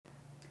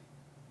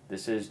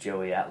This is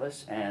Joey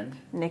Atlas and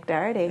Nick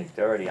Doherty.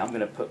 I'm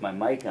going to put my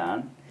mic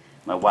on,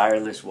 my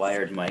wireless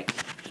wired mic.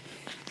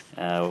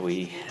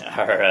 We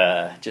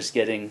are just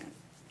getting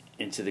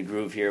into the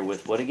groove here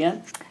with what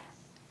again?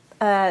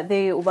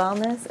 The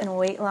Wellness and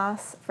Weight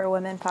Loss for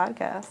Women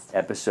podcast.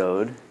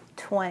 Episode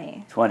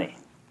 20.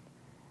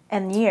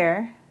 And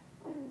year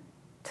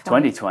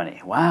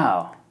 2020.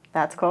 Wow.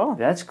 That's cool.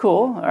 That's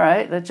cool. All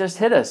right, that just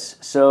hit us.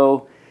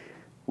 So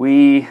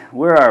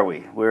where are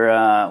we? We're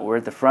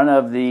at the front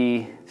of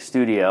the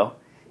studio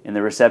in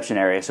the reception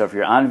area. So if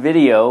you're on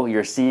video,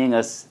 you're seeing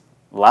us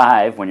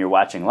live when you're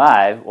watching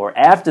live, or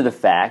after the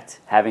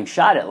fact, having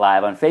shot it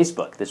live on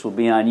Facebook. This will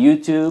be on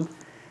YouTube,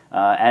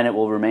 and it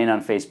will remain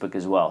on Facebook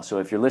as well. So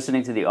if you're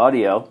listening to the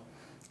audio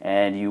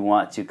and you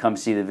want to come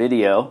see the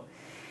video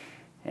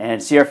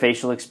and see our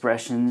facial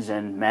expressions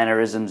and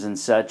mannerisms and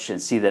such, and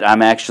see that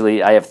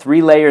I have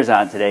 3 layers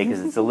on today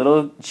because it's a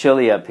little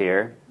chilly up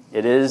here.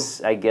 It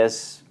is, I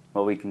guess,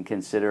 what we can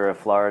consider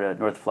a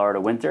North Florida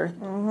winter,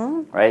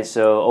 right?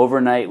 So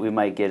overnight we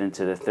might get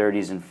into the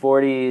 30s and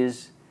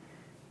 40s.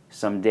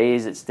 Some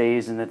days it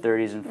stays in the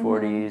 30s and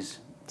 40s.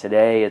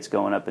 Today it's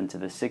going up into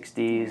the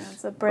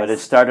 60s. Yeah, but it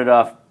started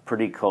off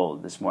pretty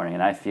cold this morning,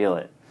 and I feel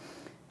it.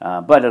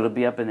 But it'll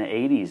be up in the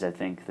 80s, I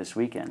think, this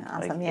weekend.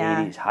 Awesome, like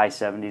yeah. 80s, high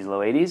 70s,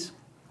 low 80s.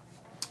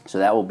 So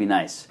that will be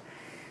nice.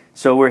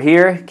 So we're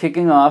here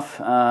kicking off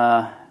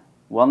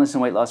Wellness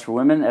and Weight Loss for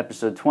Women,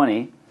 episode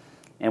 20.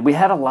 And we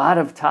had a lot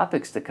of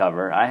topics to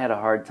cover. I had a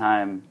hard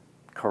time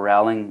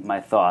corralling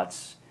my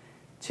thoughts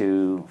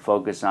to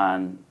focus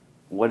on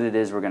what it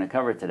is we're going to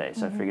cover today.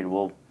 So I figured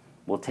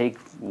we'll take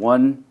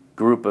one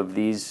group of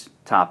these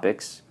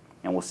topics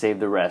and we'll save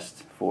the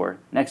rest for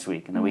next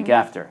week and the week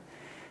after.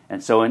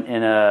 And so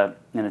in a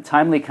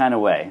timely kind of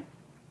way,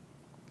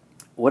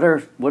 what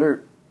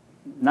are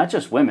not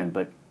just women,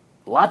 but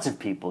lots of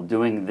people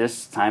doing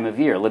this time of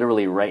year,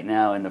 literally right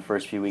now in the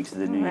first few weeks of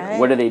the new year?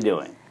 What are they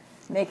doing?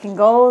 Making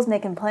goals,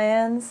 making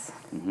plans,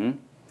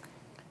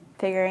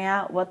 figuring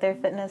out what their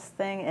fitness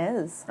thing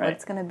is, what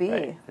it's going to be.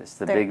 Right. It's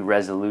the big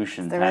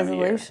resolution time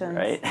resolutions.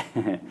 Of year,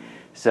 right?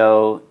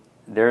 So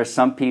there are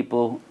some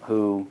people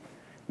who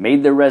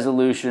made their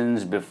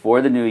resolutions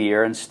before the new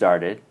year and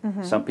started.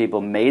 Some people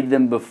made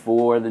them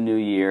before the new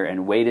year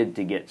and waited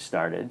to get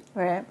started.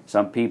 Right.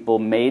 Some people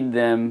made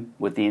them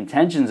with the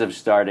intentions of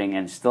starting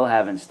and still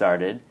haven't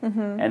started.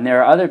 And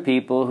there are other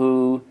people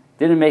who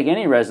didn't make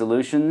any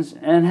resolutions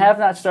and have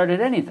not started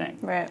anything.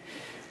 Right.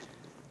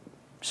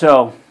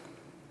 So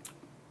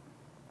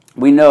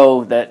we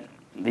know that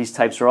these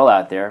types are all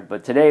out there,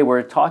 but today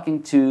we're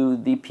talking to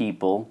the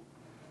people,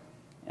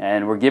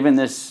 and we're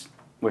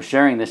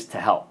sharing this to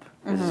help.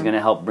 This is going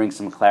to help bring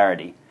some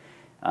clarity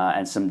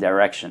and some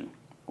direction.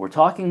 We're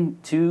talking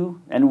to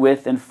and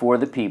with and for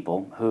the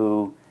people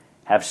who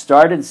have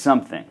started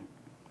something,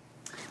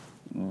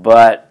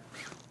 but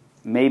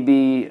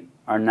maybe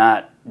are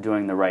not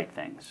doing the right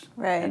things.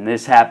 Right. And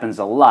this happens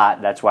a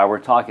lot. That's why we're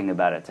talking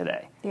about it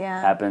today.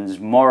 Yeah. Happens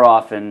more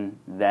often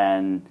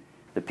than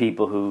the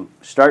people who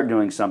start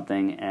doing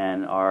something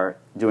and are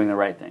doing the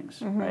right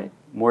things, right?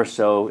 More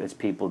so, it's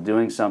people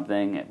doing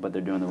something, but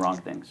they're doing the wrong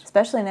things.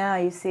 Especially now,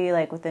 you see,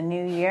 like with the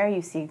new year,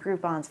 you see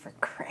Groupons for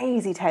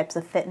crazy types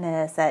of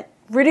fitness at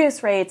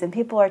reduced rates, and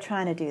people are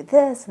trying to do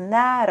this and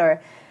that,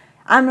 or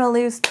I'm going to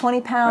lose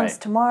 20 pounds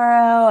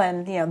tomorrow,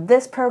 and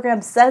this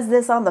program says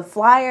this on the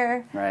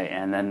flyer. Right,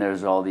 and then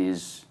there's all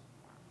these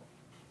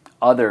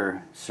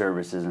other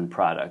services and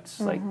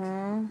products like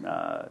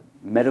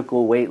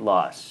medical weight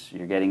loss.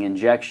 You're getting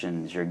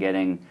injections, you're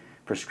getting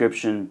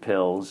prescription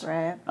pills,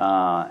 right.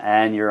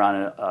 And you're on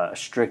a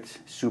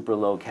strict super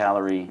low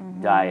calorie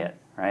diet,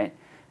 right?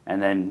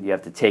 And then you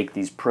have to take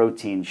these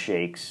protein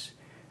shakes,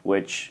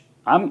 which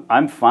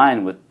I'm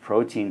fine with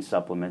protein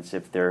supplements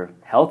if they're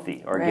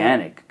healthy,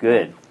 organic,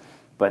 good.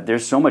 But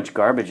there's so much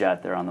garbage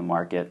out there on the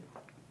market.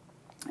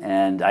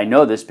 And I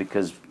know this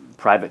because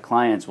private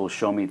clients will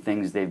show me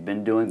things they've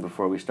been doing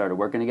before we started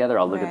working together.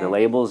 I'll look at the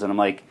labels and I'm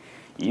like,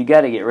 you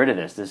got to get rid of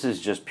this. This is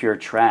just pure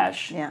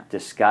trash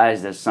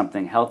disguised as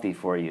something healthy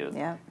for you.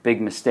 Yeah. Big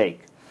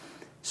mistake.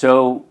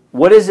 So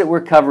what is it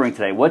we're covering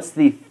today? What's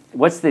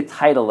the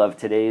title of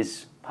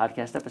today's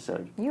podcast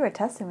episode? You are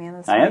testing me on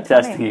this. I am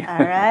testing you. All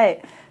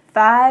right.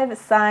 5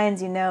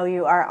 signs you know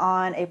you are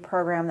on a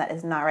program that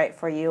is not right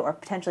for you or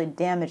potentially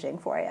damaging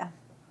for you.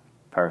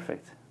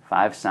 Perfect.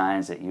 5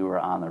 signs that you are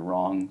on the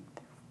wrong,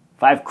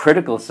 5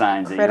 critical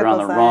signs that you're on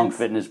the wrong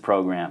fitness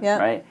program,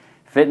 right?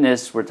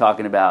 Fitness, we're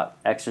talking about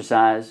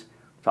exercise,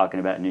 we're talking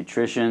about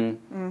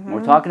nutrition,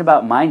 we're talking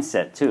about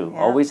mindset too.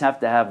 Always have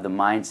to have the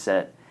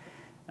mindset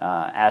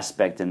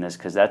aspect in this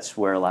because that's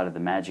where a lot of the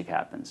magic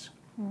happens.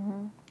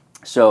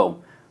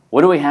 So,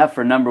 what do we have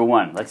for number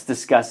 1? Let's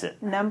discuss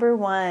it. Number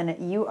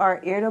 1, you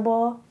are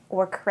irritable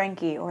or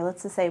cranky, or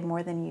let's just say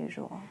more than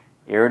usual.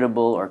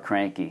 Irritable or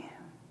cranky.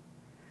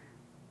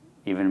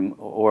 Even,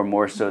 or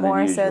more so than usual.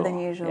 More so than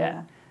usual.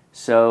 Yeah.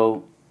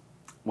 So,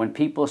 when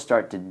people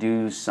start to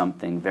do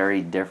something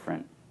very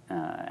different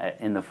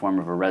in the form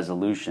of a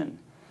resolution,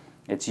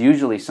 it's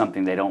usually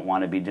something they don't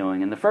want to be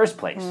doing in the first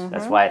place.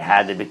 That's why it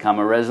had to become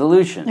a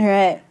resolution.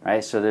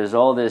 Right? So there's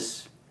all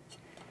this,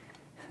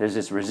 there's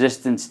this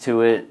resistance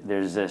to it.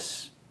 There's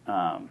this,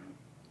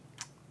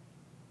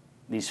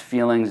 these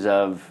feelings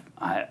of,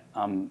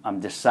 I'm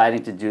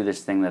deciding to do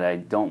this thing that I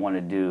don't want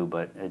to do,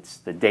 but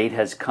the date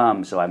has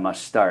come, so I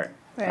must start.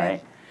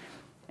 Right?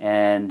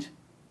 And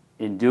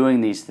in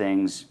doing these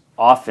things,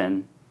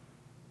 often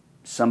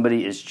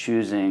somebody is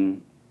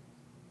choosing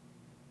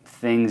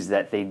things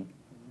that they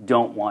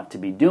don't want to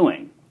be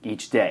doing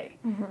each day.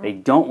 They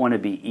don't want to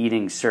be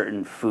eating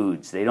certain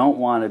foods. They don't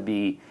want to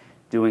be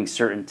doing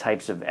certain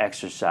types of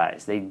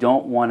exercise. They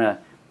don't want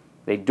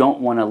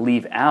to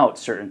leave out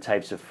certain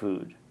types of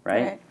food,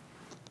 right?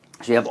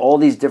 So you have all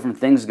these different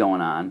things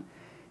going on,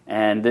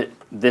 and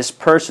this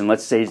person,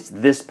 let's say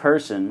this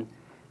person,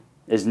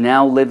 is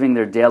now living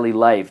their daily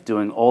life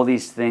doing all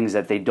these things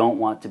that they don't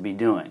want to be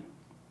doing.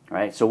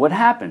 Right? So what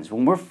happens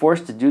when we're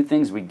forced to do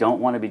things we don't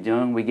want to be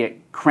doing? We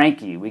get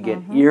cranky, we get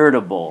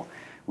irritable,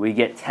 we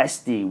get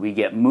testy, we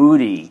get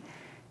moody,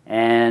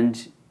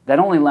 and that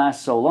only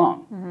lasts so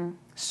long.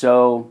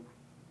 So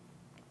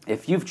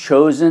if you've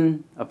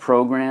chosen a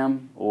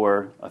program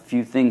or a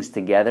few things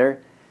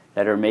together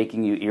that are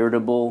making you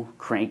irritable,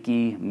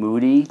 cranky,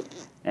 moody,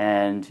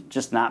 and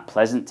just not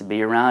pleasant to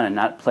be around and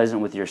not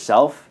pleasant with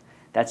yourself,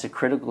 that's a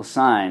critical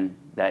sign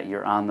that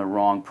you're on the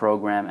wrong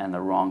program and the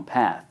wrong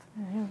path.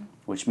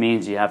 Which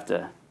means you have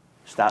to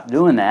stop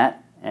doing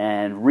that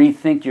and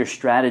rethink your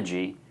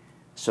strategy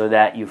so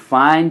that you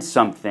find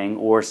something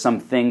or some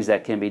things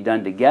that can be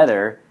done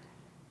together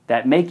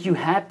that make you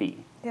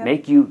happy,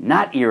 make you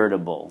not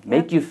irritable,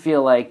 make you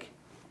feel like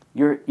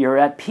you're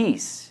at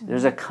peace.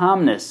 There's a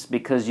calmness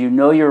because you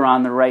know you're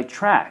on the right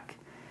track.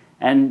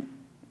 And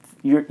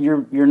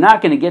you're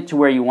not going to get to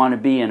where you want to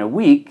be in a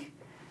week.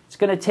 It's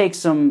going to take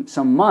some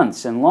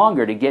months and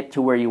longer to get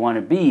to where you want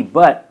to be,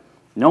 but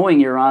knowing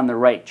you're on the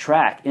right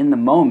track in the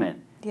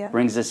moment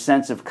brings a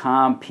sense of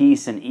calm,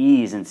 peace, and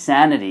ease and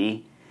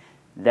sanity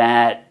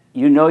that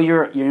you know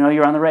you're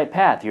on the right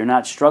path. You're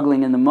not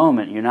struggling in the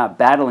moment. You're not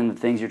battling the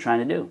things you're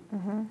trying to do.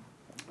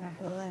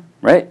 Absolutely.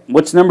 Right?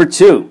 What's number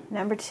 2?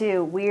 Number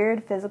 2,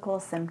 weird physical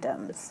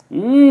symptoms.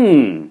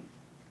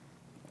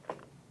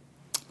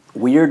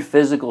 Weird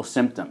physical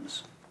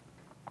symptoms.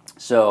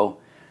 So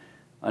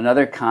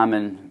another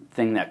common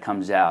thing that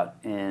comes out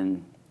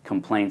in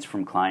complaints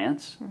from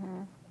clients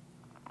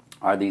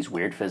are these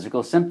weird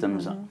physical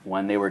symptoms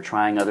when they were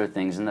trying other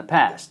things in the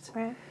past.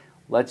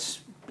 We'll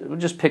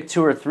just pick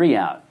 2 or 3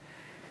 out.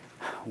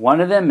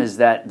 One of them is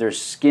that their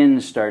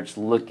skin starts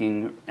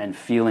looking and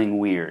feeling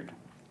weird.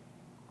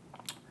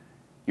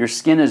 Your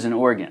skin is an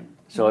organ.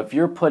 So if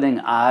you're putting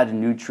odd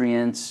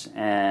nutrients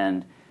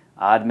and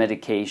odd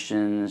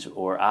medications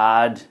or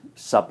odd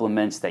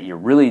supplements that you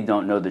really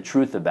don't know the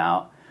truth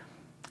about,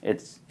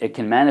 it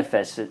can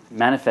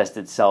manifest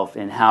itself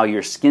in how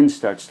your skin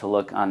starts to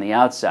look on the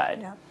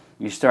outside.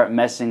 You start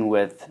messing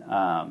with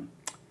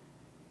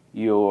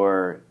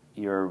your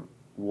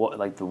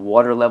like the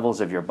water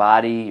levels of your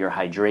body, your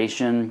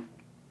hydration,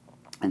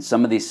 and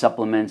some of these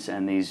supplements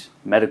and these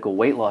medical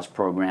weight loss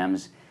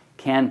programs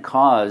can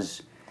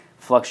cause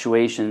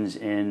fluctuations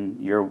in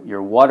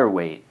your water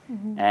weight,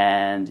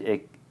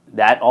 and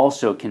that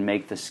also can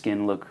make the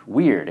skin look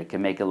weird. It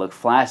can make it look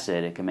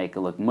flaccid. It can make it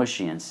look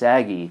mushy and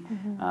saggy,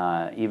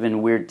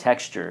 even weird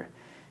texture.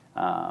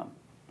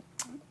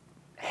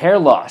 Hair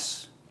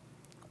loss.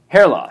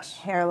 Hair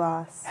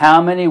loss.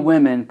 How many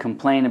women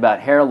complain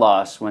about hair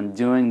loss when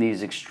doing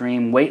these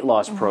extreme weight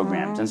loss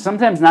programs? And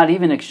sometimes not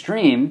even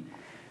extreme,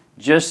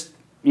 just,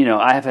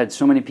 I have had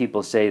so many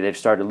people say they've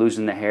started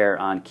losing their hair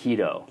on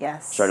keto.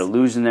 Started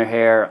losing their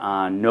hair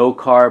on no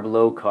carb,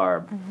 low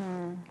carb.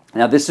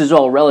 Now, this is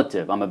all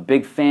relative. I'm a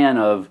big fan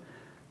of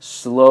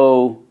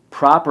slow,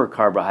 proper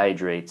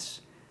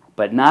carbohydrates,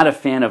 but not a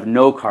fan of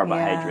no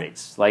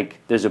carbohydrates. Like,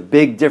 there's a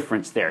big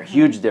difference there,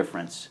 huge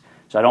difference.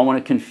 So I don't want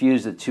to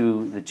confuse the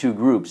two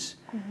groups.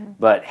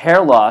 But hair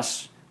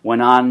loss,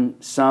 when on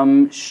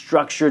some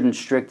structured and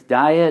strict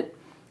diet,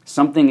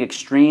 something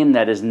extreme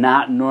that is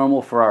not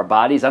normal for our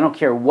bodies, I don't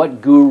care what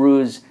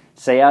gurus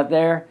say out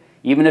there,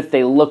 even if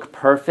they look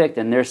perfect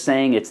and they're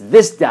saying it's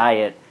this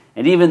diet,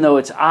 and even though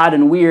it's odd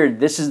and weird,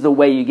 this is the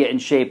way you get in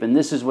shape and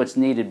this is what's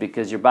needed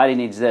because your body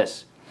needs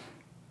this.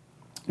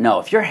 No,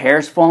 if your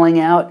hair's falling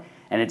out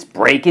and it's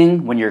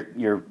breaking when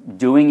you're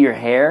doing your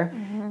hair,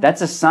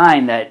 that's a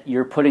sign that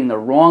you're putting the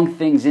wrong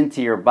things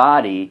into your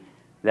body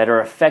that are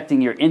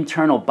affecting your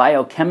internal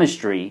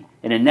biochemistry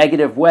in a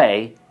negative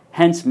way,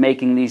 hence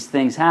making these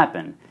things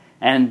happen.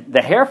 And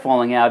the hair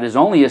falling out is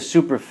only a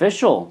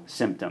superficial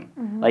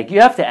symptom. Like,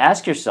 you have to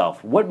ask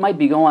yourself, what might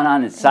be going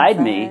on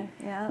inside me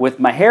with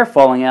my hair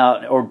falling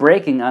out or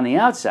breaking on the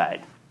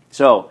outside?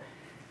 So,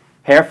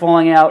 hair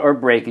falling out or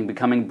breaking,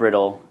 becoming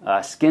brittle,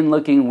 skin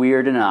looking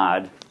weird and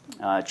odd,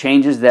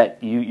 changes that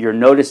you're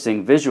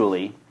noticing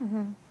visually,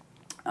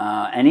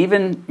 and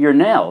even your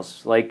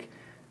nails. Like,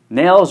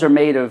 nails are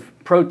made of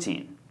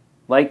protein,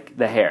 like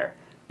the hair.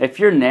 If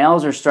your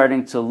nails are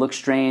starting to look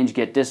strange,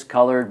 get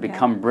discolored,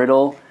 become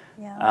brittle,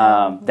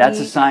 Yeah. That's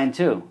a sign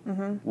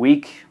too.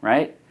 Weak,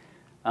 right?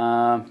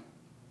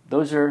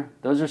 Those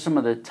are some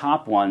of the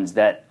top ones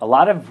that a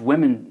lot of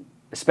women,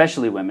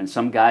 especially women,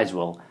 some guys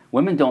will.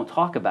 Women don't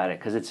talk about it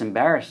because it's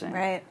embarrassing.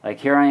 Right. Like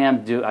here I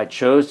am, I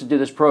chose to do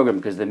this program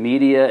because the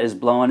media is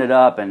blowing it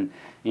up, and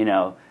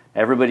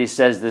everybody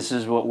says this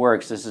is what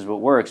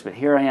works, but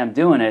here I am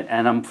doing it,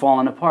 and I'm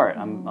falling apart.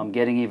 I'm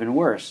getting even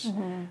worse.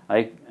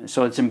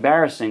 So it's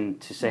embarrassing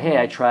to say,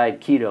 hey, I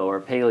tried keto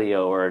or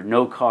paleo or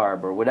no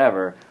carb or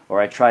whatever,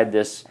 or I tried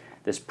this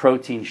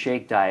protein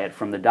shake diet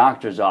from the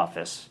doctor's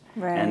office,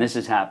 and this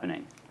is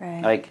happening.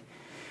 Right. Like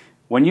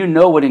when you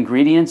know what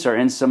ingredients are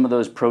in some of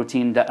those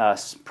protein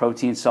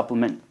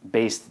supplement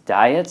based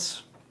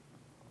diets.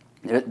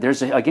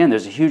 There's a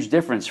huge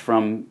difference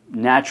from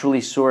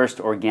naturally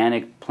sourced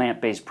organic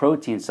plant-based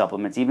protein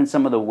supplements, even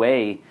some of the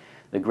whey,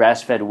 the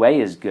grass-fed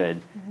whey is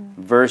good,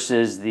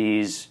 versus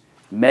these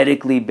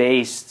medically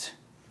based,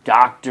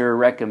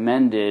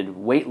 doctor-recommended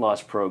weight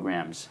loss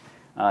programs.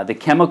 The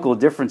chemical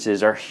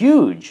differences are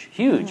huge,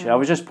 huge. I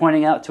was just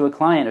pointing out to a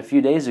client a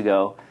few days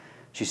ago,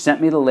 she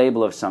sent me the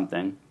label of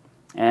something,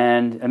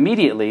 and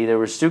immediately there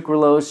was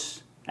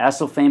sucralose,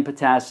 acesulfame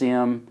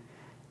potassium,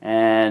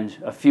 and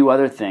a few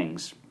other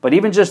things. But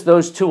even just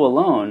those two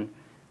alone,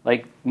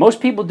 like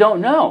most people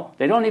don't know.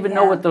 They don't even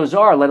know what those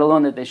are, let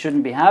alone that they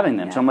shouldn't be having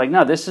them. So I'm like,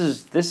 no, this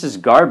is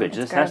garbage.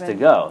 This has to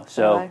go.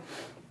 So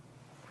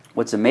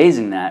what's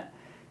amazing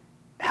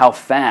how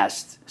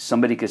fast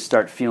somebody could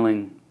start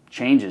feeling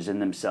changes in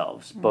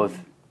themselves,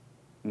 both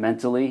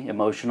mentally,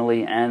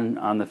 emotionally, and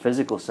on the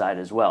physical side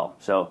as well.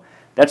 So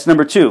that's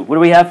number 2. What do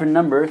we have for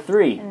number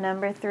 3?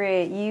 Number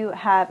 3, you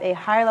have a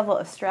higher level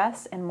of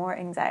stress and more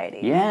anxiety.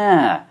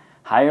 Yeah.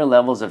 Higher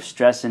levels of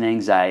stress and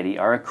anxiety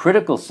are a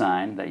critical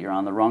sign that you're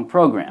on the wrong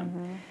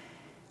program.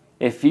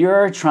 If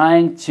you're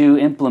trying to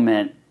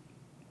implement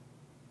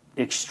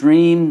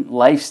extreme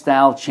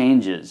lifestyle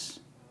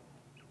changes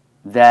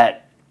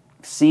that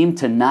seem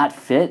to not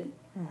fit,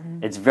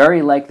 it's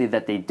very likely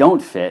that they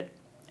don't fit.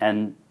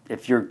 And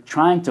if you're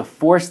trying to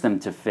force them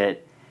to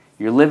fit,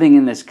 you're living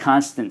in this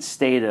constant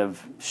state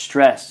of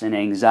stress and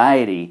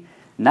anxiety,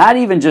 not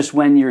even just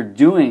when you're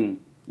doing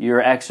your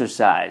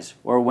exercise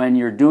or when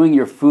you're doing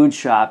your food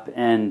shop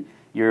and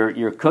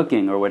you're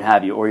cooking or what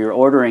have you, or you're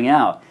ordering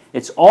out.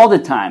 It's all the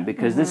time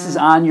because this is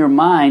on your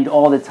mind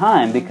all the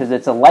time because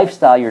it's a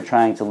lifestyle you're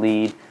trying to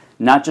lead,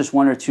 not just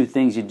one or two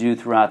things you do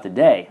throughout the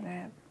day.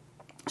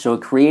 So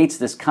it creates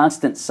this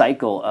constant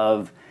cycle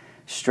of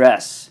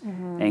stress,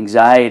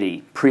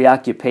 anxiety,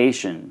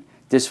 preoccupation,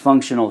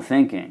 dysfunctional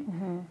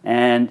thinking.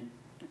 And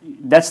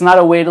that's not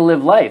a way to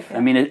live life. I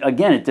mean,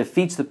 it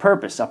defeats the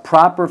purpose. A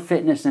proper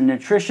fitness and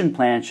nutrition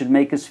plan should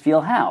make us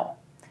feel how?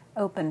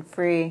 Open,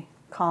 free,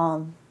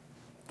 calm.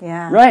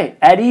 Yeah. Right.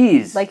 At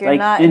ease. Like you're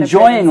not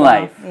enjoying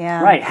life.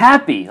 Yeah. Right.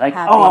 Happy. Like,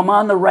 oh, I'm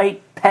on the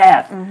right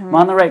path. I'm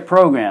on the right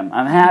program.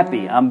 I'm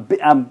happy.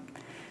 I'm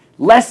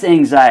less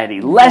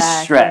anxiety,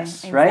 less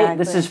stress, right?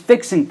 This is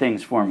fixing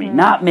things for me,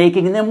 not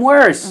making them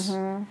worse.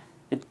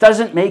 It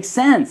doesn't make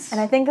sense. And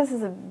I think this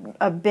is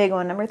a big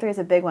one. Number 3 is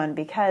a big one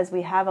because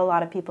we have a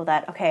lot of people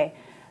that,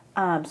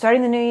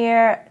 starting the new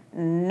year,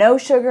 no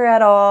sugar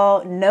at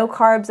all, no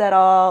carbs at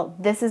all.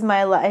 This is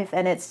my life,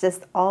 and it's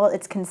just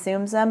it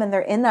consumes them, and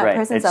they're in that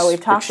prison cell we've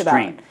talked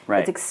about.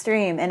 It's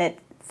extreme, and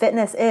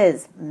fitness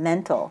is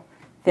mental,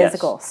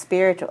 physical,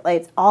 spiritual.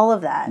 It's all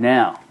of that.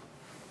 Now,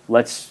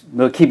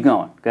 we'll keep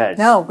going. Go ahead.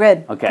 No,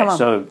 good. Okay, come on.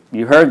 So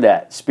you heard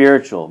that.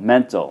 Spiritual,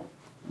 mental,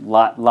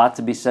 lot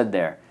to be said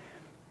there.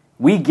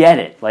 We get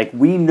it. Like,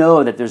 we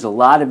know that there's a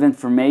lot of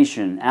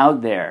information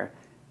out there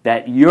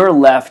that you're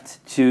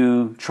left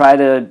to try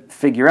to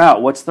figure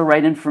out what's the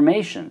right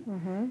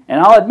information.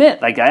 And I'll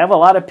admit, like, I have a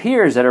lot of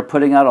peers that are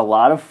putting out a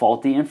lot of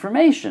faulty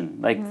information.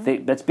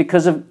 Like, that's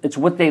because it's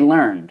what they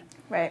learned.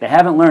 Right. They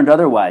haven't learned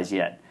otherwise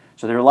yet.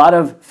 So there are a lot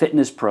of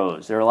fitness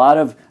pros. There are a lot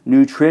of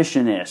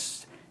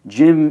nutritionists,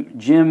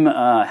 gym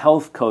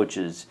health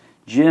coaches,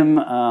 gym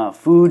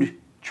food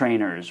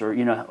trainers, or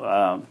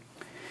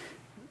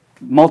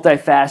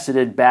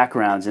multifaceted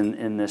backgrounds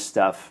in this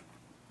stuff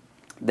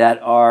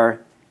that are,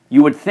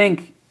 you would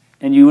think,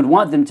 and you would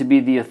want them to be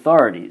the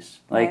authorities.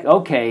 Like,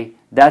 okay,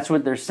 that's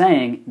what they're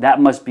saying, that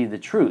must be the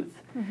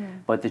truth.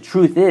 But the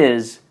truth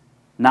is,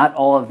 not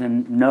all of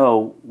them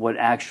know what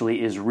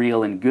actually is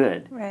real and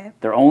good. Right.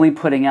 They're only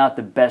putting out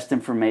the best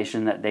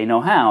information that they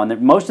know how,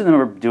 and most of them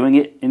are doing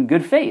it in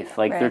good faith.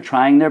 Like, they're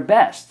trying their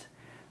best.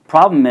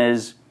 Problem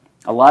is,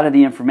 a lot of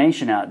the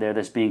information out there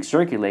that's being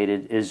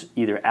circulated is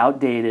either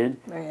outdated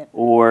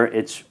or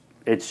it's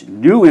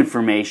new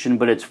information,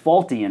 but it's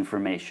faulty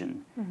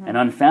information and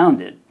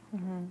unfounded.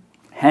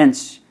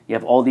 Hence, you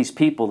have all these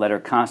people that are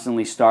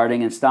constantly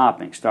starting and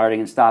stopping.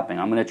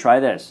 I'm going to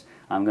try this.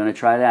 I'm going to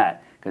try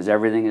that because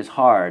everything is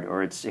hard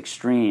or it's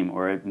extreme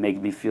or it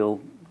makes me feel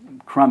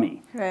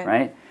crummy,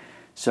 right?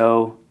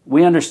 So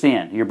we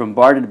understand you're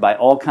bombarded by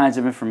all kinds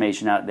of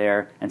information out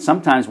there, and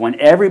sometimes when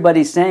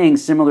everybody's saying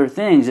similar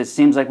things, it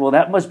seems like, well,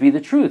 that must be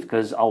the truth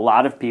because a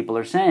lot of people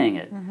are saying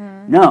it.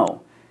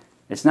 No,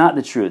 It's not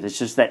the truth. It's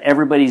just that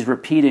everybody's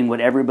repeating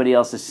what everybody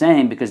else is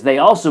saying because they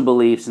also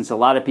believe, since a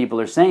lot of people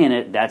are saying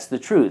it, that's the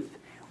truth.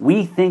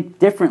 We think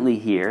differently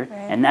here,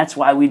 and that's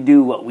why we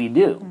do what we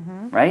do,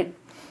 right?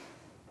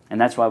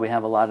 And that's why we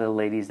have a lot of the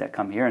ladies that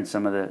come here and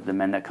some of the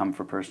men that come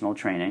for personal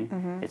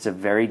training. It's a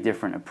very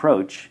different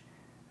approach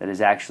that is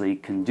actually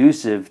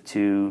conducive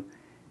to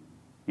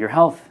your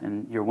health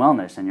and your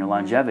wellness and your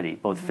longevity,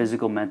 both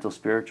physical, mental,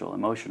 spiritual,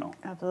 emotional.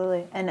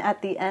 Absolutely. And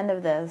at the end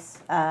of this,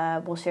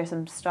 we'll share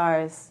some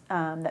stars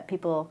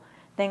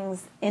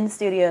things in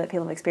studio that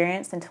people have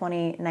experienced in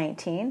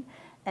 2019,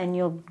 and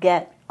you'll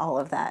get all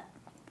of that.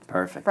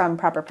 Perfect. From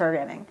proper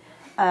programming.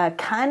 You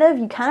kind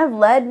of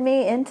led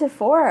me into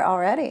 4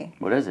 already.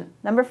 What is it?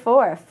 Number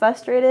 4,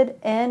 frustrated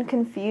and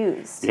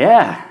confused.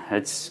 Yeah,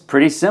 it's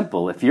pretty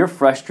simple. If you're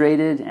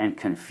frustrated and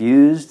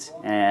confused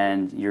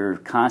and you're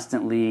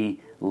constantly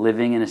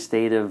living in a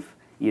state of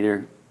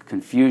either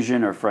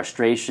confusion or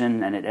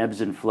frustration and it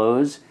ebbs and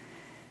flows,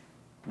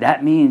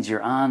 that means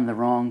you're on the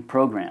wrong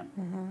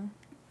program.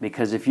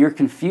 Because if you're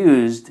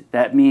confused,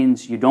 that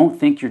means you don't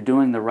think you're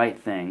doing the right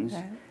things.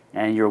 Right.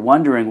 And you're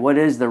wondering, what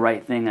is the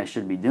right thing I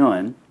should be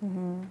doing?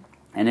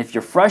 And if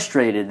you're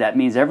frustrated, that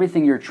means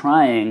everything you're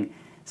trying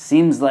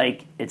seems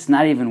like it's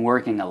not even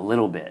working a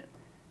little bit.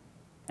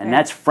 And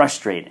that's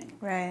frustrating.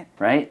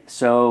 Right?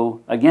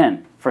 So,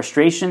 again,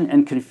 frustration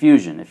and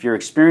confusion. If you're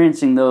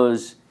experiencing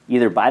those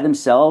either by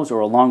themselves or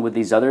along with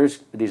these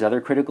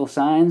other critical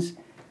signs,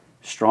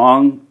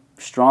 strong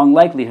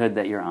likelihood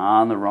that you're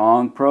on the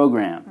wrong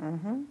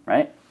program.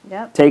 Right?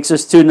 Yep. Takes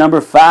us to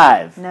number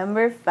 5.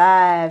 Number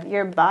 5,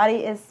 your body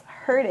is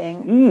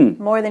hurting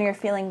more than you're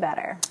feeling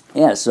better.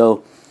 Yeah,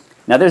 so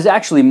now there's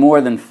actually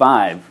more than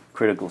 5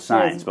 critical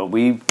signs, but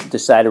we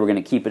decided we're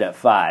going to keep it at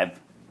 5,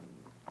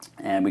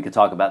 and we could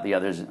talk about the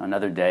others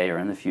another day or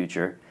in the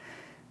future.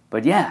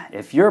 But yeah,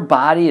 if your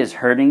body is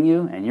hurting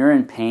you and you're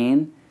in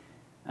pain,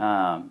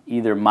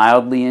 either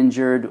mildly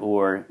injured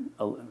or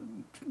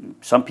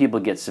some people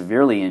get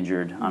severely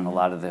injured on a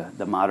lot of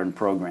the modern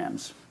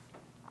programs.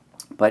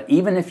 But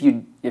even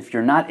if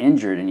you're not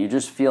injured and you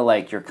just feel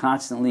like you're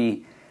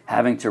constantly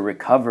having to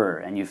recover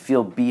and you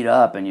feel beat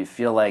up and you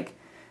feel like,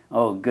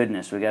 oh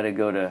goodness, we got to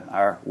go to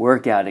our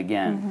workout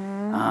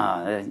again.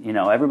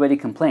 Everybody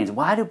complains.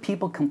 Why do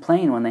people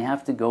complain when they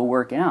have to go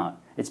work out?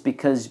 It's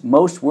because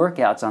most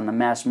workouts on the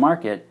mass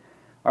market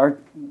are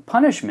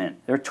punishment.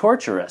 They're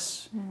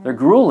torturous. They're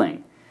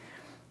grueling.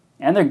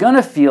 And they're going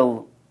to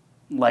feel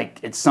like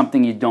it's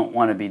something you don't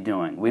want to be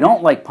doing. We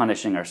don't like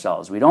punishing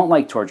ourselves. We don't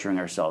like torturing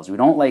ourselves. We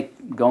don't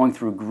like going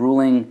through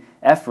grueling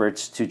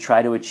efforts to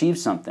try to achieve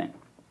something.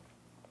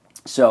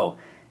 So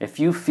if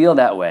you feel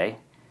that way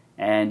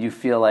and you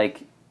feel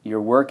like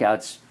your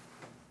workouts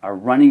are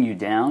running you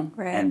down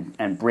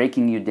and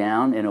breaking you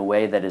down in a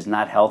way that is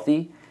not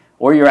healthy,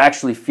 or you're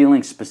actually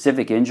feeling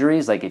specific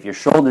injuries, like if your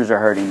shoulders are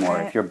hurting more,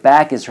 if your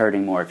back is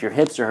hurting more, if your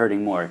hips are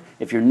hurting more,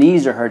 if your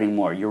knees are hurting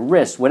more, your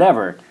wrists,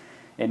 whatever,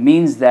 it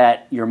means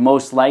that you're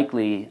most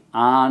likely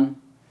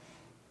on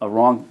the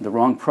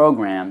wrong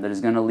program that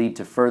is going to lead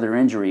to further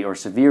injury or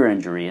severe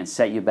injury and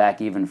set you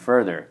back even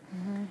further.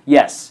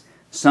 Yes,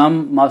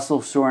 some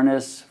muscle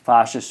soreness,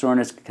 fascia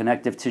soreness,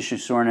 connective tissue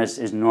soreness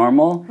is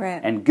normal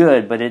and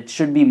good, but it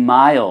should be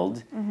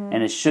mild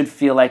and it should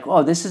feel like,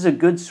 oh, this is a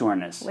good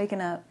soreness.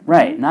 Waking up.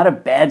 Right, not a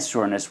bad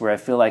soreness where I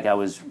feel like I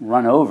was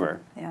run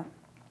over. Yeah.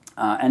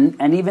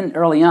 And even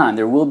early on,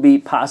 there will be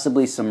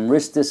possibly some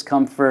wrist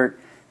discomfort.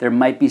 There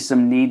might be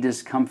some knee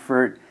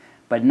discomfort,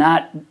 but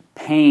not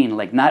pain,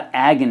 like not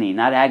agony,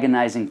 not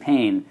agonizing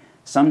pain.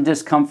 Some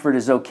discomfort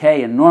is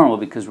okay and normal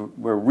because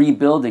we're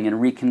rebuilding and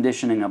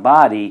reconditioning a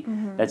body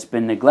that's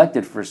been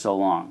neglected for so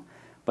long.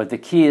 But the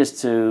key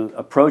is to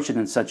approach it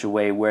in such a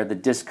way where the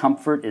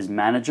discomfort is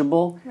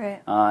manageable.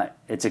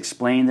 It's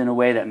explained in a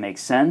way that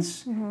makes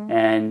sense,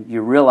 and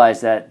you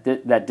realize that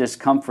that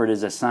discomfort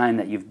is a sign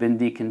that you've been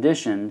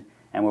deconditioned,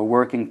 and we're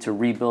working to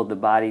rebuild the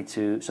body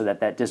so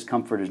that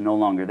discomfort is no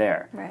longer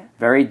there.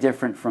 Very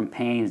different from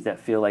pains that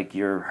feel like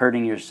you're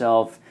hurting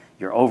yourself,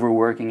 you're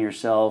overworking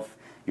yourself,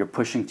 you're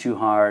pushing too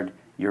hard,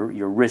 you're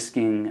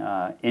risking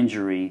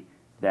injury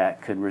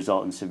that could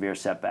result in severe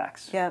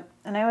setbacks. Yep.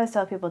 And I always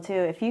tell people too,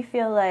 if you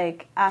feel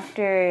like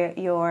after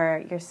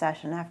your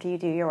session, after you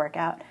do your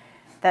workout,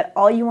 that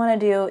all you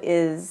want to do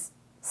is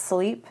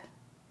sleep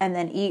and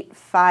then eat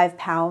 5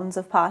 pounds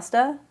of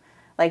pasta,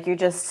 like you're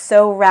just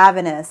so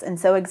ravenous and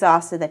so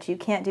exhausted that you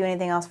can't do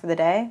anything else for the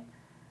day,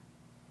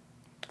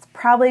 it's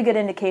probably a good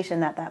indication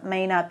that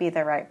may not be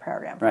the right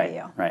program for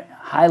you. Right.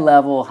 High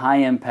level, high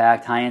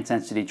impact, high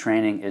intensity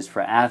training is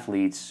for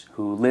athletes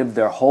who live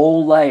their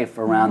whole life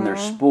around their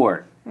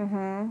sport.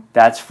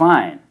 That's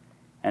fine.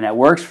 And that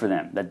works for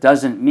them. That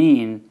doesn't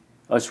mean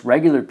us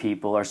regular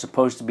people are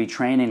supposed to be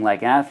training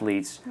like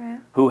athletes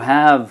who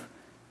have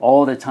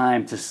all the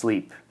time to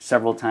sleep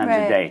several times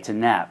a day, to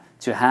nap,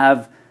 to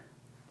have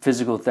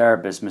physical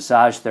therapists,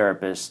 massage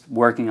therapists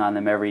working on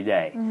them every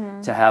day,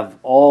 to have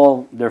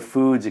all their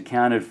foods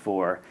accounted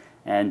for,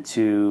 and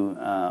to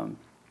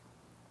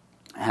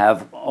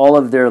have all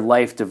of their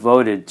life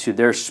devoted to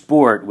their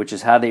sport, which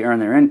is how they earn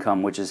their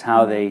income, which is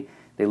how they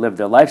live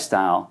their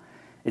lifestyle,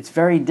 it's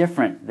very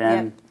different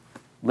than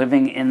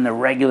living in the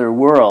regular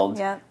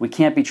world. We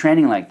can't be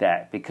training like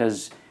that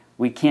because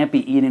we can't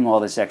be eating all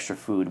this extra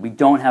food. We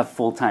don't have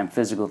full-time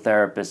physical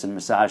therapists and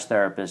massage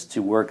therapists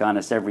to work on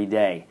us every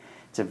day.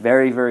 It's a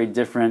very, very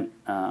different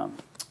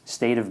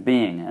state of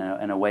being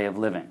and a way of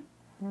living.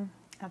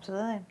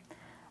 Absolutely.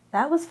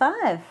 That was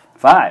 5.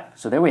 5.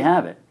 So there we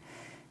have it.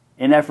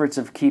 In efforts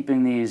of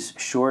keeping these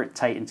short,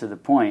 tight, and to the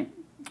point,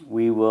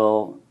 we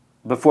will,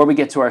 before we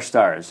get to our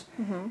stars.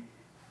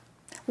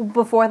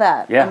 Before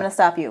that, I'm going to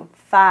stop you.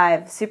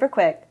 5, super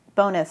quick,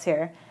 bonus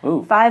here.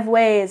 5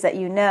 ways that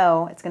you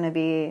know it's going to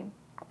be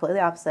completely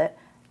opposite,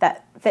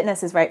 that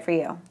fitness is right for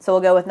you. So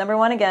we'll go with number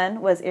 1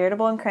 again, was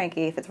irritable and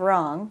cranky. If it's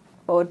wrong,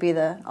 what would be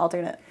the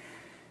alternate?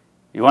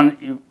 You want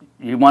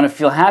to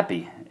feel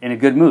happy, in a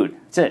good mood.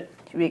 That's it.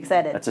 Should be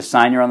excited. That's a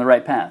sign you're on the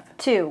right path.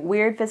 2,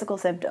 weird physical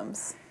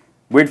symptoms.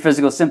 Weird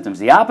physical symptoms.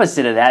 The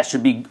opposite of that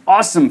should be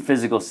awesome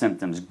physical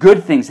symptoms.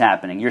 Good things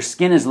happening. Your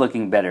skin is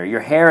looking better.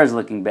 Your hair is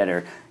looking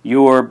better.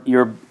 Your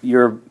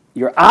eyes.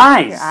 Your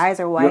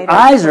eyes are whiter. Your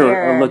eyes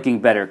are looking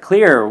better,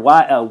 clearer,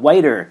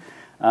 whiter.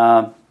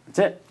 That's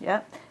it.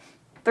 Yep.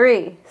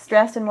 3,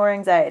 stressed and more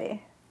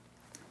anxiety.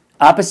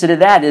 Opposite of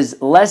that is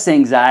less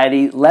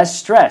anxiety, less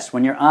stress.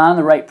 When you're on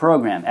the right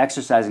program,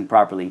 exercising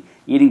properly,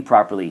 eating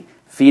properly,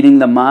 feeding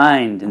the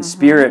mind and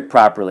spirit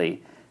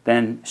properly,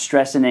 then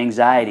stress and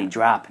anxiety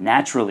drop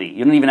naturally.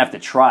 You don't even have to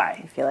try.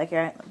 You feel like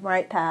you're on the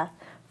right path.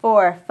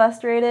 4,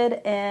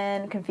 frustrated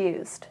and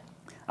confused.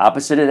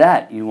 Opposite of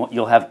that,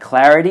 you'll have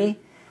clarity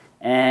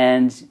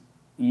and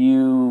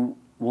you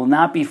will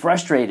not be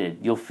frustrated.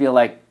 You'll feel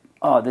like,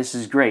 oh, this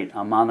is great.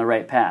 I'm on the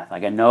right path.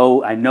 Like I know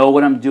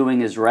what I'm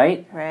doing is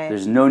right.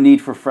 There's no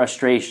need for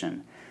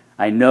frustration.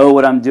 I know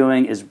what I'm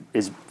doing is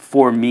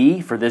for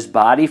me, for this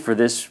body, for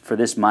this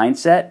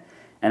mindset,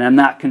 and I'm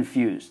not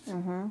confused.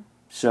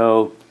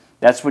 So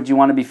that's what you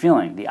want to be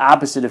feeling, the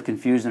opposite of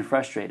confused and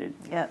frustrated.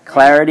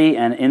 Clarity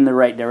and in the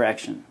right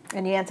direction.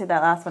 And you answered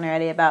that last one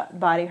already about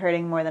body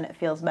hurting more than it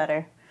feels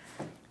better.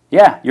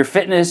 Yeah, your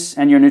fitness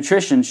and your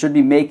nutrition should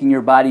be making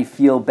your body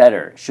feel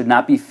better. It should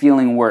not be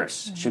feeling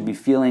worse. It should be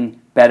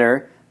feeling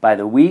better by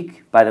the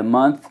week, by the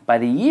month, by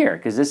the year,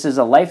 because this is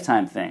a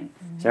lifetime thing.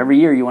 So every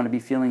year you want to be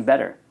feeling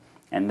better.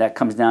 And that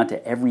comes down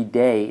to every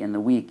day in the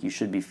week you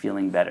should be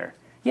feeling better.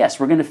 Yes,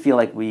 we're going to feel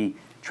like we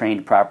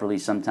trained properly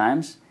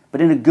sometimes,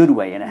 but in a good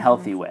way, in a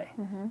healthy way.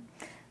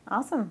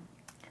 Awesome.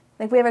 I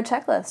think we have a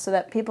checklist so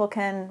that people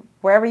can,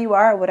 wherever you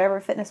are, whatever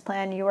fitness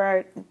plan you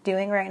are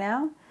doing right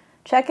now,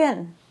 check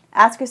in.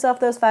 Ask yourself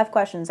those 5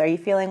 questions. Are you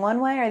feeling one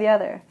way or the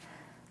other?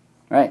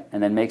 Right,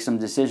 and then make some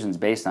decisions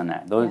based on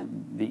that.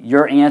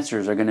 Your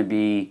answers are going to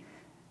be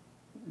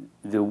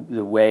the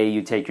way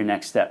you take your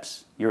next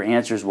steps. Your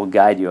answers will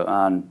guide you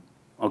on,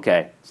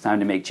 okay, it's time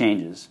to make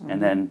changes.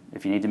 And then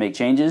if you need to make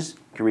changes,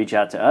 you can reach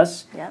out to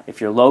us. If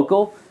you're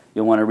local,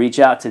 you'll want to reach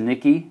out to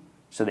Nikki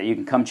so that you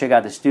can come check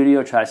out the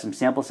studio, try some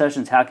sample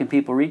sessions. How can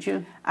people reach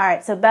you? All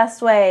right, so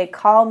best way,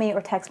 call me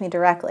or text me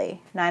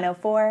directly,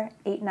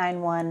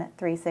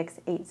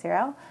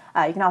 904-891-3680.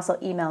 You can also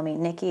email me,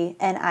 Nikki,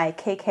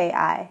 Nikki,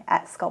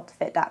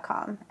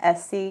 @sculptfit.com,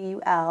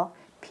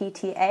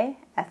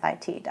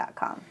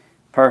 SCULPTAFIT.com.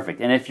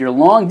 Perfect. And if you're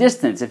long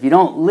distance, if you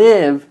don't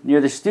live near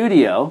the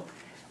studio,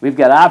 we've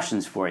got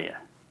options for you.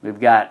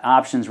 We've got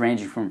options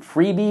ranging from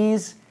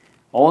freebies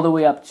all the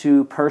way up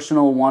to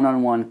personal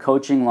one-on-one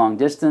coaching long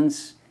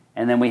distance,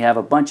 and then we have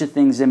a bunch of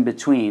things in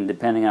between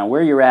depending on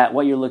where you're at,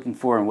 what you're looking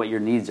for, and what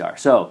your needs are.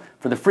 So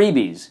for the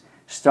freebies,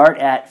 start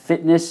at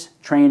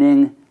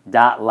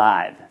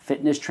fitnesstraining.live,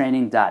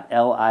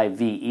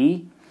 fitnesstraining.live,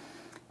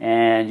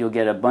 and you'll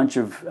get a bunch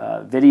of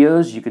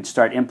videos you could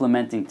start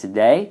implementing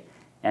today,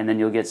 and then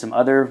you'll get some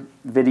other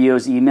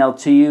videos emailed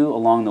to you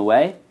along the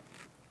way.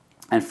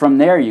 And from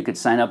there, you could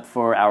sign up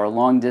for our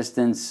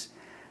long-distance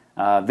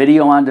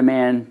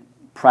video-on-demand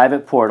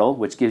private portal,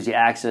 which gives you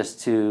access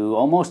to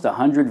almost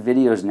 100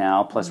 videos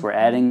now, plus we're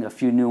adding a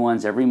few new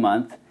ones every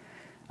month.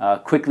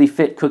 Quickly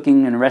fit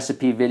cooking and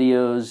recipe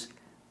videos,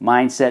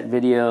 mindset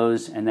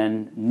videos, and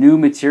then new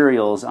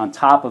materials on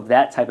top of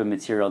that type of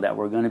material that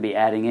we're going to be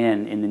adding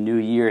in the new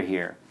year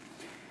here.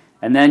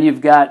 And then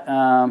you've got,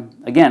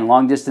 again,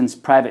 long-distance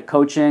private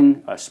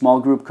coaching, small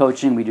group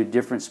coaching. We do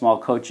different small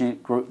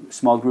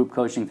group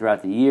coaching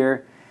throughout the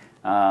year.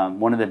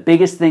 One of the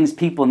biggest things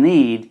people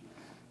need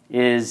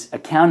is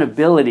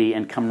accountability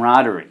and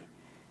camaraderie.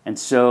 And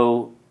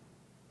so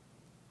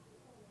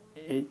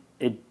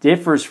it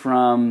differs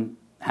from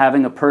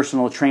having a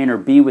personal trainer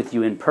be with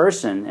you in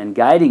person and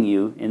guiding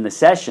you in the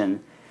session,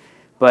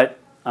 but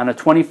on a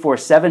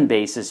 24/7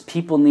 basis,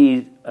 people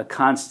need a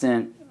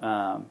constant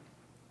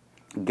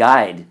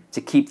guide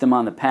to keep them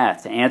on the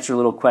path, to answer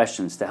little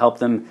questions, to help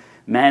them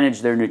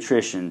manage their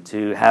nutrition,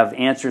 to have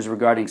answers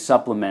regarding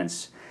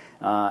supplements,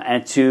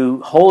 and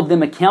to hold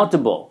them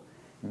accountable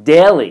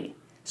daily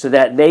so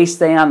that they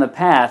stay on the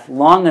path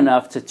long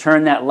enough to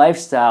turn that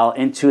lifestyle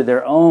into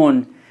their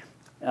own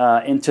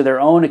into their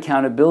own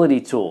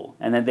accountability tool,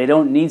 and that they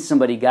don't need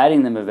somebody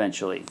guiding them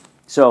eventually.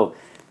 So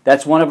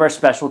that's one of our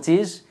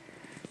specialties.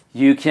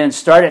 You can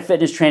start at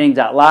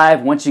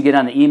fitnesstraining.live. Once you get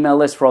on the email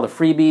list for all the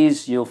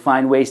freebies, you'll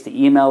find ways to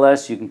email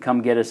us. You can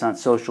come get us on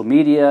social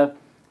media.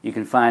 You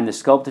can find the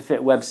Sculpt2Fit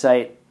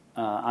website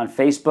on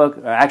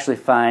Facebook, or actually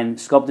find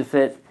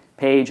Sculpt2Fit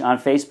page on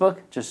Facebook.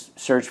 Just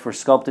search for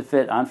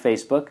Sculpt2Fit on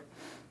Facebook.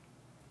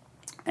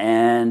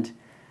 And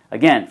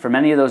again, from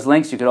any of those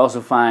links, you could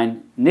also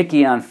find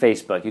Nikki on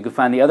Facebook. You can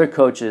find the other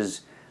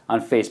coaches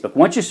on Facebook.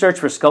 Once you search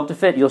for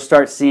Sculpt2Fit, you'll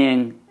start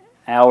seeing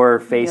our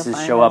faces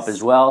show up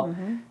as well.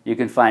 Mm-hmm. You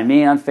can find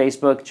me on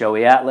Facebook,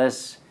 Joey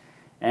Atlas,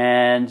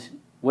 and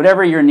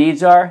whatever your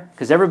needs are,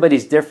 because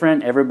everybody's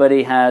different.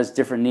 Everybody has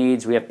different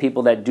needs. We have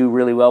people that do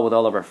really well with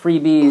all of our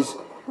freebies.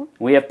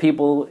 We have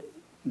people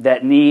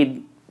that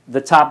need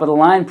the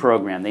top-of-the-line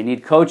program. They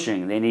need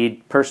coaching. They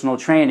need personal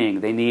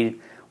training. They need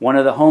one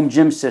of the home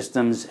gym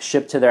systems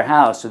shipped to their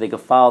house so they can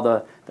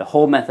follow the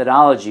whole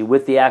methodology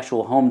with the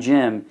actual home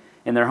gym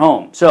in their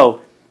home.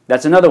 So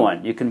that's another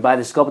one. You can buy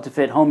the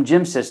Sculpt2Fit home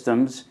gym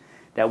systems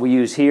that we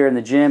use here in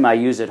the gym. I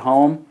use at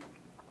home.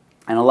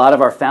 And a lot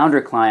of our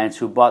founder clients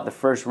who bought the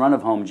first run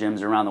of home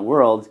gyms around the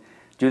world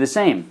do the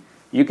same.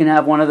 You can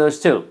have one of those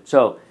too.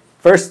 So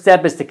first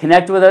step is to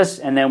connect with us,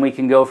 and then we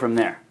can go from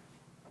there.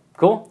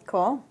 Cool?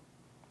 Cool. All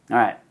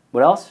right.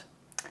 What else?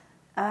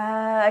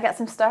 I got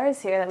some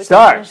stars here that we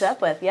can finish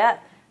up with. Yeah.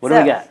 What do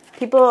we got?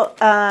 People,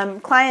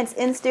 clients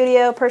in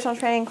studio, personal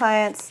training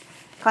clients,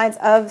 clients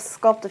of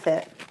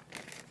Sculpt2Fit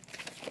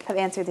have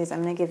answered these.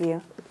 I'm going to give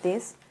you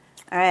these.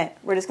 All right.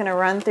 We're just going to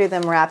run through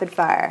them rapid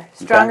fire.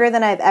 Stronger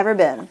than I've ever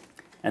been.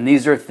 And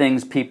these are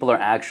things people are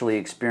actually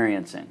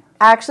experiencing.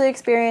 Actually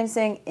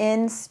experiencing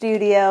in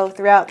studio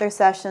throughout their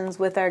sessions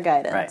with our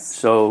guidance. Right.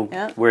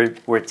 So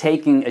we're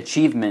taking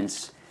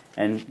achievements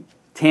and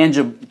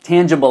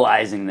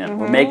tangibilizing them. Mm-hmm.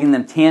 We're making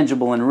them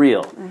tangible and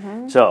real.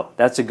 Mm-hmm. So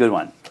that's a good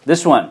one.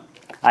 This one,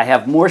 I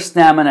have more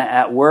stamina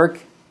at work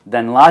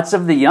than lots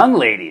of the young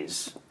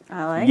ladies.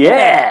 I like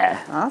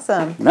that.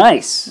 Awesome.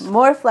 Nice.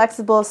 More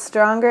flexible,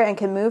 stronger, and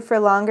can move for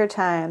longer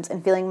times,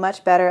 and feeling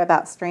much better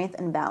about strength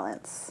and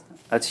balance.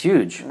 That's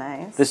huge.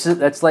 Nice.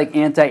 That's like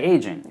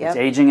anti-aging. Yep. It's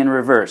aging in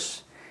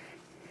reverse.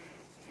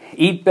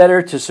 Eat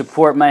better to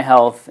support my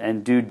health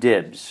and do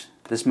dibs.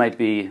 This might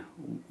be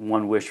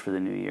one wish for the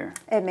new year.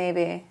 It may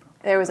be.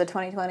 There was a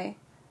 2020.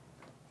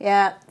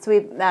 Yeah, so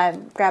we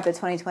grabbed a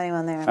 2020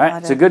 one there. All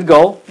right, it's a good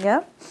goal.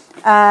 Yep.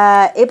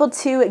 Able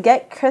to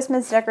get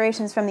Christmas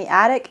decorations from the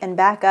attic and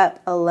back up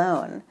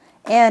alone.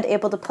 And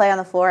able to play on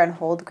the floor and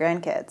hold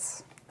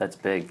grandkids. That's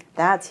big.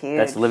 That's huge.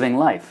 That's living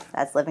life.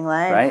 That's living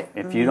life. Right?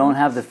 If you don't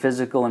have the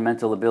physical and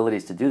mental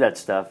abilities to do that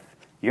stuff,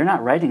 you're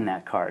not writing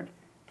that card.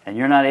 And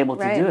you're not able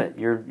to do it.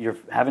 You're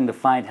having to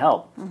find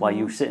help while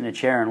you sit in a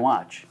chair and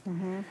watch.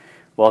 Mm-hmm.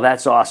 Well,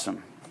 that's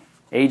awesome.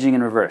 Aging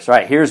in reverse. All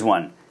right, here's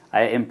one.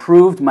 I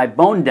improved my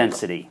bone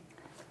density.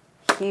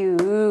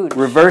 Huge.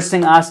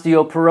 Reversing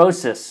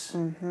osteoporosis.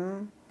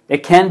 Mm-hmm.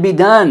 It can be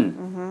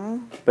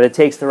done, but it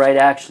takes the right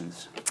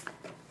actions.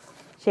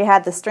 She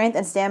had the strength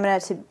and stamina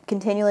to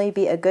continually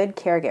be a good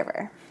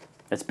caregiver.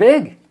 That's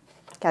big.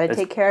 Got to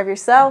take care of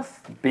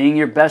yourself. Being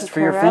your best for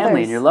your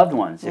family and your loved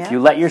ones. Yeah. If you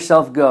let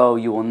yourself go,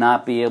 you will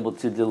not be able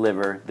to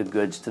deliver the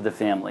goods to the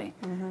family.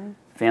 Mm-hmm.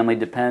 Family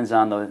depends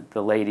on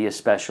the lady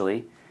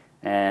especially.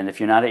 And if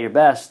you're not at your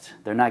best,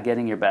 they're not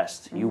getting your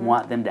best. Mm-hmm. You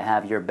want them to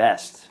have your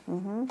best,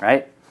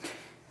 right?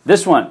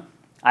 This one,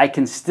 I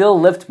can still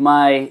lift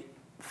my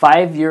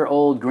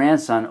 5-year-old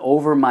grandson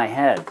over my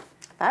head.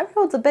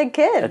 5-year-old's a big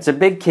kid. That's a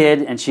big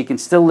kid, and she can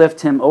still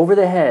lift him over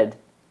the head.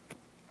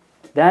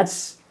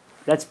 That's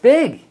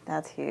big.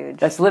 That's huge.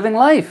 That's living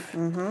life.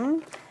 Mm-hmm.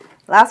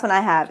 Last one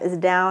I have is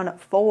down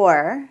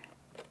 4,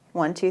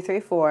 1, 2, 3,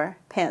 4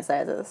 pant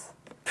sizes.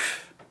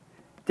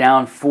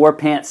 Down 4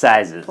 pant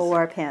sizes.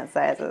 4 pant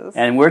sizes.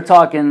 And we're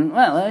talking,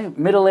 well,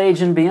 middle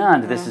age and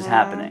beyond this is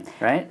happening,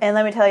 right? And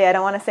let me tell you, I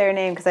don't want to say her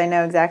name because I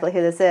know exactly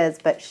who this is,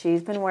 but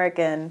she's been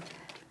working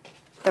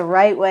the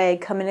right way,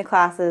 coming to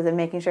classes and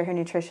making sure her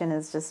nutrition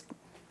is just...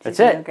 That's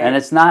it. And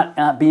it's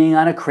not being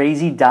on a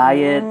crazy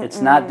diet.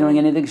 It's not doing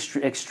anything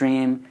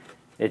extreme.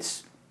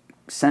 It's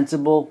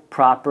sensible,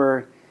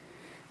 proper,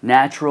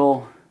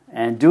 natural,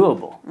 and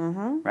doable,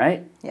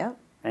 right? Yep.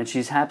 And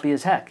she's happy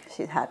as heck.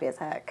 She's happy as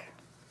heck.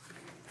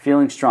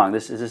 Feeling strong.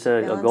 Is this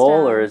a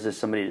goal, or is this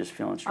somebody just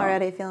feeling strong?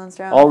 Already feeling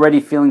strong. Already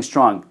feeling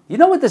strong. You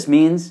know what this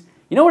means?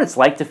 You know what it's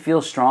like to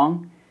feel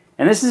strong?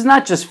 And this is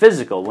not just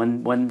physical.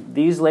 When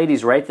these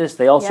ladies write this,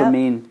 they also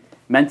mean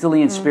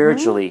mentally and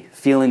spiritually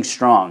feeling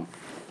strong.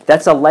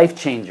 That's a life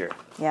changer.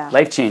 Yeah.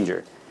 Life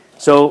changer.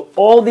 So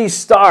all these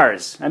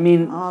stars, I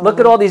mean, look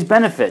at all these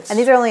benefits. And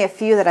these are only a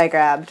few that I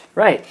grabbed.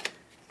 Right.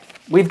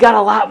 We've got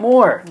a lot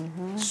more.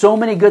 So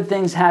many good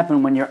things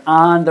happen when you're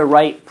on the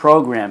right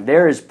program.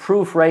 There is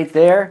proof right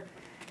there.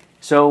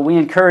 So we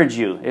encourage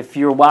you, if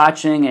you're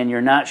watching and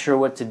you're not sure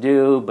what to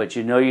do, but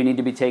you know you need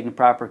to be taking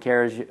proper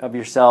care of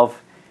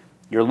yourself,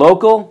 you're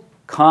local,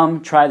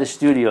 come try the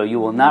studio. You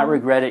will not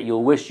regret it.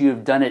 You'll wish you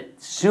have done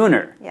it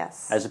sooner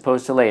as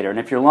opposed to later. And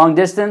if you're long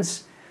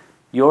distance,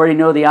 You already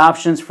know the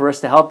options for us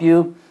to help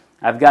you.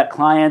 I've got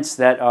clients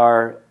that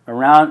are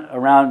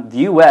around the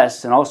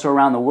U.S. and also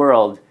around the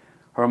world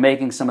who are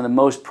making some of the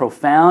most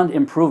profound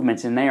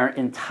improvements in their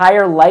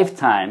entire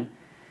lifetime.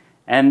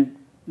 And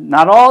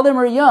not all of them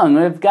are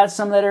young. We've got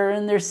some that are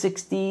in their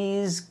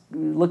 60s,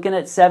 looking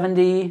at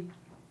 70,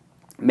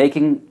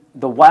 making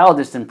the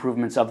wildest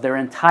improvements of their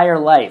entire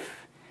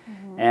life,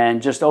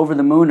 and just over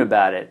the moon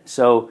about it.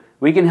 So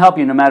we can help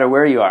you no matter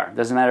where you are.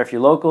 Doesn't matter if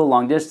you're local,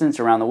 long distance,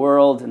 around the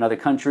world, another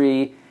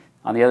country,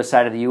 on the other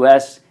side of the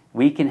U.S.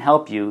 We can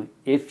help you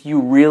if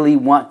you really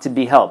want to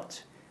be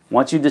helped.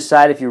 Once you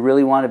decide if you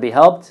really want to be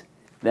helped,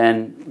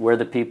 then we're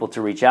the people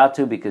to reach out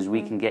to, because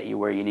we can get you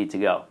where you need to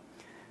go.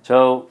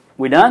 So,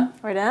 we done?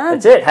 We're done.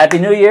 That's it. Happy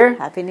New Year.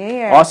 Happy New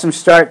Year. Awesome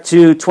start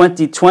to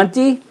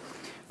 2020.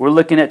 We're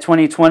looking at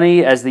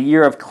 2020 as the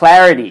year of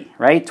clarity,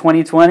 right?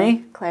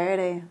 2020?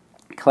 Clarity.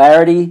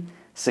 Clarity,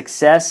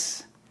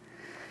 success,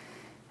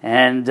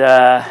 and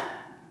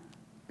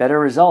better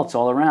results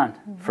all around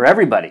for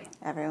everybody.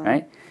 Everyone.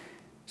 Right?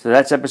 So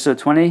that's episode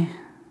 20.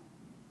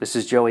 This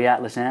is Joey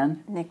Atlas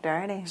and Nick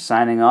Doherty.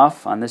 Signing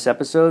off on this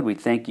episode. We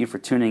thank you for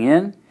tuning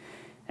in,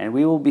 and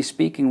we will be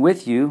speaking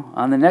with you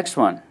on the next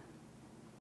one.